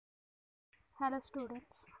Hello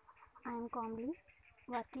students, I am Kamli,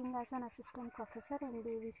 working as an assistant professor in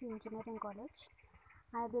DVC Engineering College.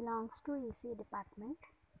 I belongs to EC department.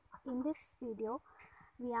 In this video,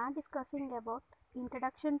 we are discussing about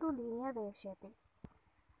Introduction to Linear Wave Shaping.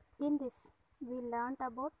 In this, we learnt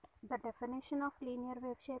about the definition of linear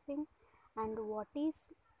wave shaping and what is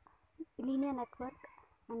linear network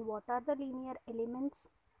and what are the linear elements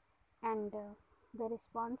and the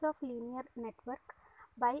response of linear network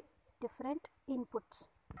by different inputs.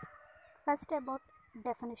 First, about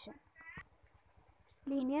definition.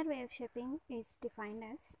 Linear wave shaping is defined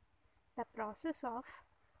as the process of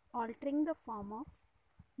altering the form of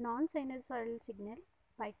non-sinusoidal signal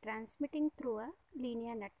by transmitting through a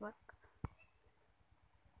linear network.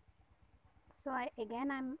 So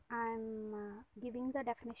I'm giving the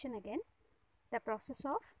definition again. The process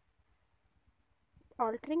of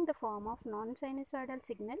altering the form of non-sinusoidal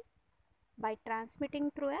signal by transmitting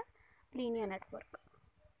through a linear network.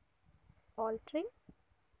 Altering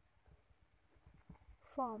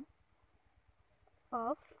form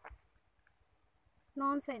of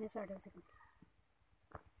non-sinusoidal signal.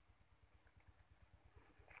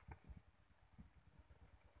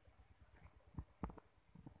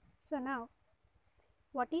 So now,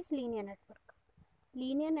 what is linear network?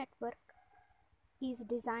 Linear network is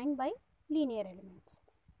designed by linear elements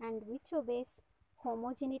and which obeys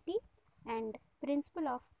homogeneity and principle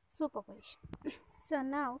of superposition. So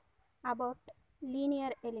now about linear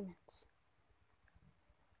elements.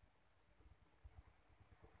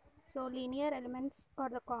 So linear elements are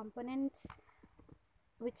the components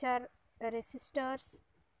which are resistors,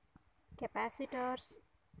 capacitors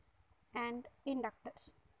and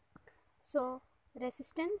inductors. So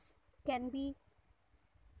resistance can be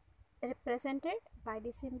represented by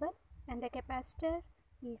this symbol and the capacitor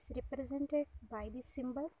is represented by this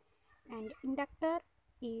symbol and inductor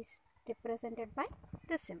is represented by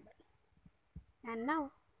this symbol. And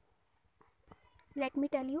now let me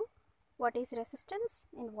tell you what is resistance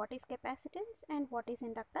and what is capacitance and what is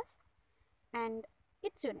inductance and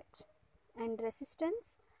its units. And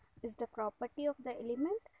resistance is the property of the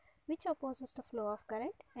element which opposes the flow of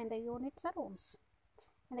current and the units are ohms.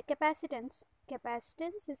 And the capacitance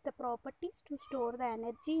is the properties to store the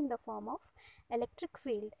energy in the form of electric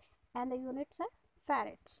field and the units are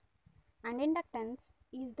farads. And inductance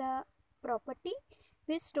is the property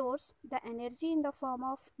which stores the energy in the form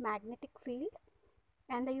of magnetic field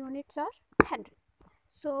and the units are Henry.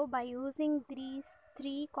 So by using these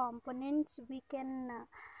three components we can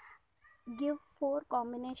give four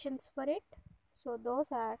combinations for it. So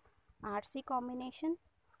those are RC combination,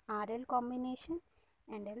 RL combination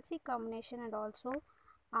and LC combination and also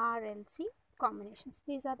RLC combinations.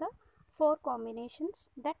 These are the four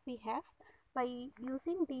combinations that we have by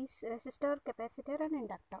using these resistor, capacitor and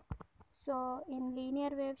inductor. So in linear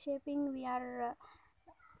wave shaping we are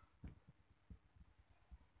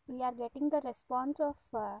getting the response of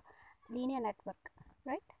linear network,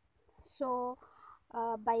 right? So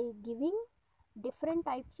by giving different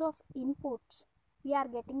types of inputs we are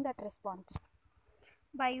getting that response.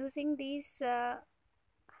 By using these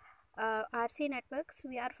RC networks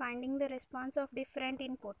we are finding the response of different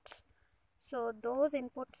inputs. So those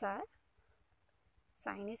inputs are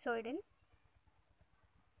sinusoidal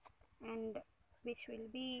and which will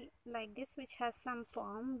be like this, which has some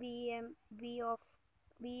form VA of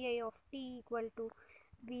t equal to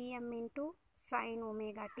Vm into sin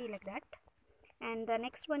omega t, like that. And the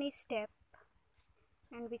next one is step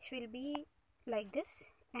and which will be like this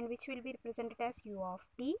and which will be represented as u of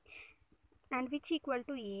t and which equal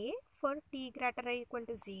to a for t greater or equal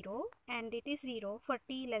to 0 and it is 0 for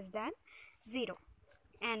t less than 0.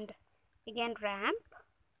 And again ramp,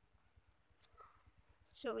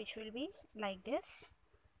 so which will be like this,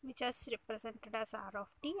 which is represented as r of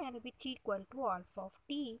t and which equal to alpha of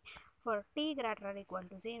t for t greater or equal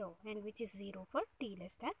to 0 and which is 0 for t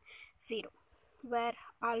less than 0, where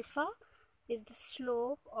alpha is the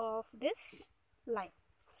slope of this line,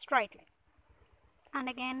 straight line. And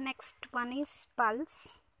again next one is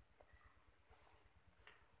pulse.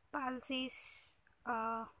 Pulse is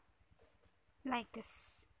like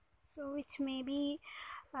this, so which may be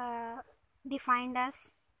defined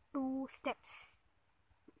as two steps,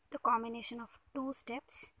 the combination of two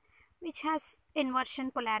steps which has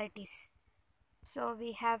inversion polarities. So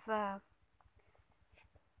we have a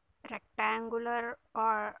rectangular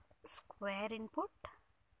or square input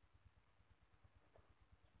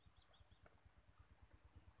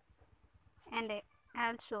and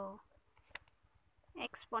also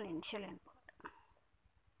exponential input.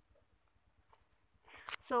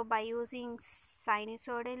 So by using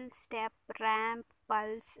sinusoidal, step, ramp,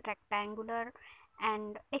 pulse, rectangular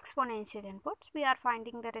and exponential inputs, we are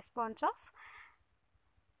finding the response of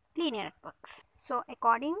linear networks. So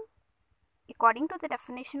according to the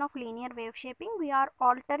definition of linear wave shaping, we are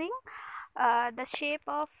altering the shape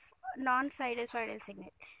of non-sinusoidal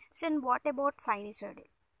signal. So what about sinusoidal?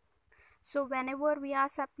 So whenever we are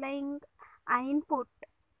supplying an input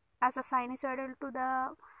as a sinusoidal to the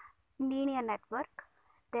linear network,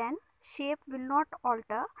 then shape will not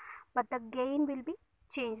alter, but the gain will be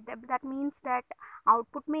changed. That means that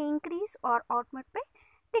output may increase or output may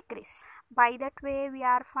decrease. By that way, we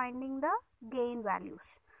are finding the gain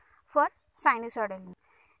values for sinusoidal.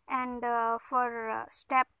 And for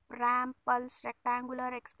step, ramp, pulse,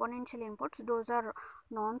 rectangular, exponential inputs, those are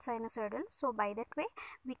non-sinusoidal. So by that way,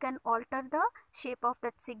 we can alter the shape of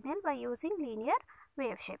that signal by using linear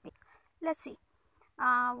wave shaping. Let's see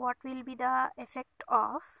what will be the effect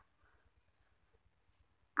of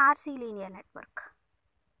RC linear network.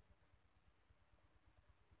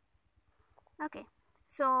 Okay,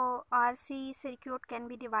 so RC circuit can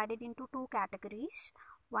be divided into two categories.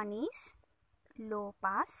 One is low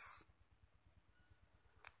pass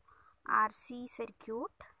RC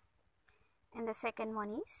circuit and the second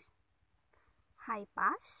one is high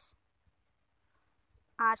pass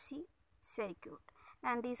RC circuit,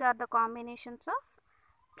 and these are the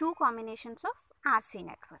two combinations of RC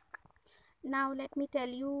network. Now let me tell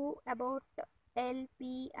you about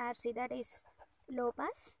LPRC, that is low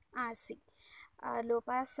pass RC. Low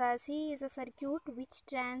pass RC is a circuit which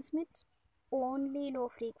transmits only low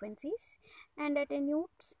frequencies and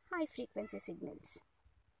attenuates high frequency signals.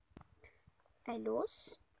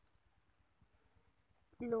 Allows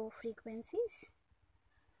low frequencies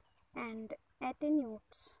and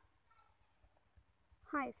attenuates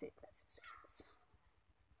high frequency signals.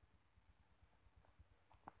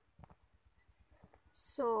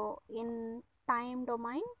 So in time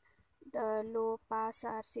domain, the low pass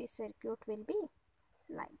RC circuit will be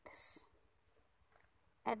like this.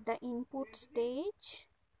 At the input stage,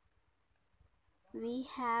 we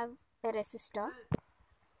have a resistor.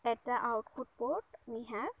 At the output port, we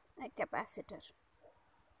have a capacitor.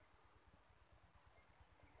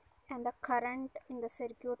 And the current in the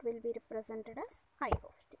circuit will be represented as I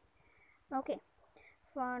of t. Okay.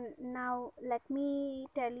 For now, let me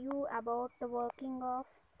tell you about the working of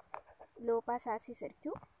low pass RC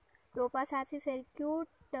circuit. Low pass RC circuit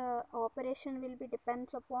operation will be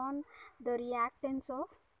depends upon the reactance of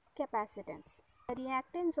capacitance. The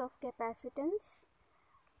reactance of capacitance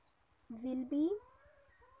will be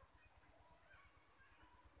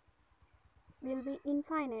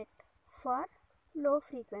infinite for low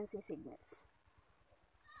frequency signals.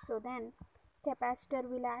 So then capacitor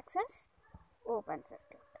will act as open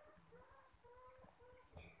circuit.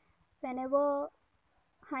 Whenever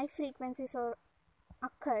high frequencies are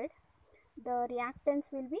occurred, the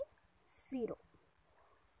reactance will be 0.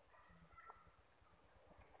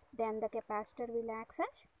 Then the capacitor will act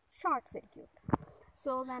as short circuit.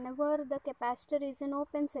 So whenever the capacitor is an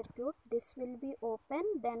open circuit, this will be open,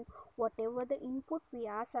 then whatever the input we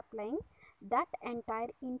are supplying, that entire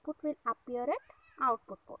input will appear at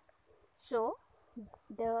output port. So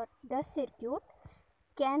the circuit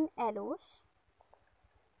can allow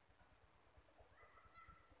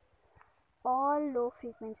all low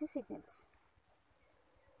frequency signals.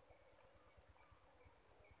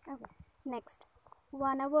 Okay. Next,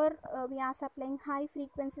 whenever we are supplying high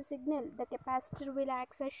frequency signal, the capacitor will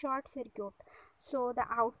act as short circuit, so the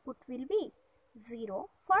output will be 0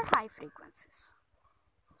 for high frequencies.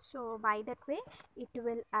 So by that way, it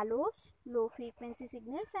will allow low frequency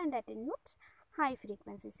signals and attenuates high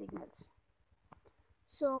frequency signals.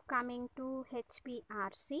 So coming to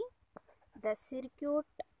HPRC, the circuit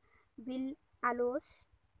will allows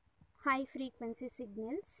high frequency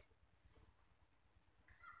signals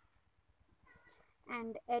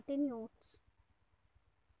and attenuates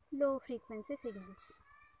low frequency signals.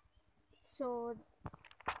 So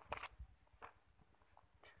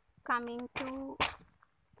coming to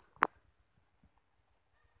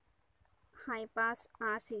Highpass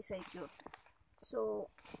RC circuit. So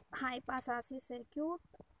Highpass RC circuit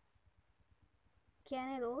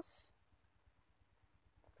can allow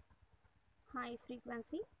high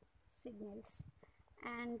frequency signals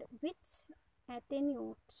and which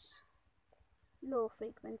attenuates low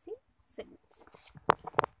frequency signals.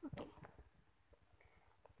 Okay.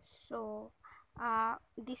 So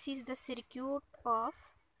this is the circuit of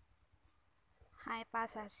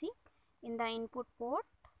Highpass RC. In the input port,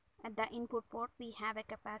 at the input port we have a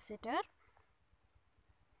capacitor.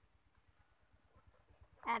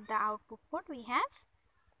 At the output port we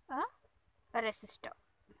have a resistor.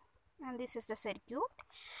 and this is the circuit,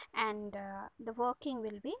 and the working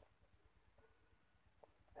will be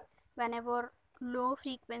whenever low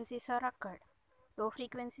frequencies are occurred.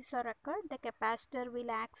 The capacitor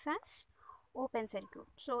will act as open circuit.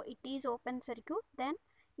 So it is open circuit, then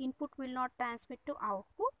input will not transmit to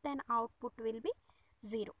output, then output will be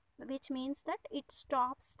 0, which means that it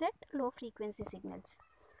stops that low frequency signals.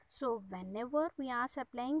 So whenever we are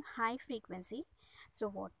supplying high frequency, so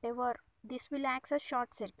whatever this will act as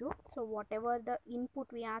short circuit, so whatever the input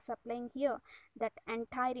we are supplying here, that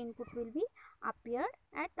entire input will be appeared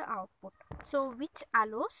at the output, so which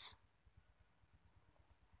allows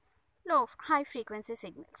high frequency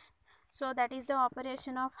signals. So that is the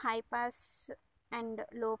operation of high pass and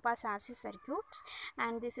low pass RC circuits,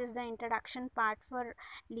 and this is the introduction part for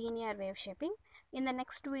linear wave shaping. In the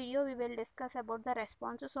next video we will discuss about the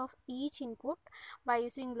responses of each input by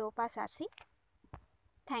using low pass RC.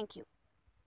 Thank you.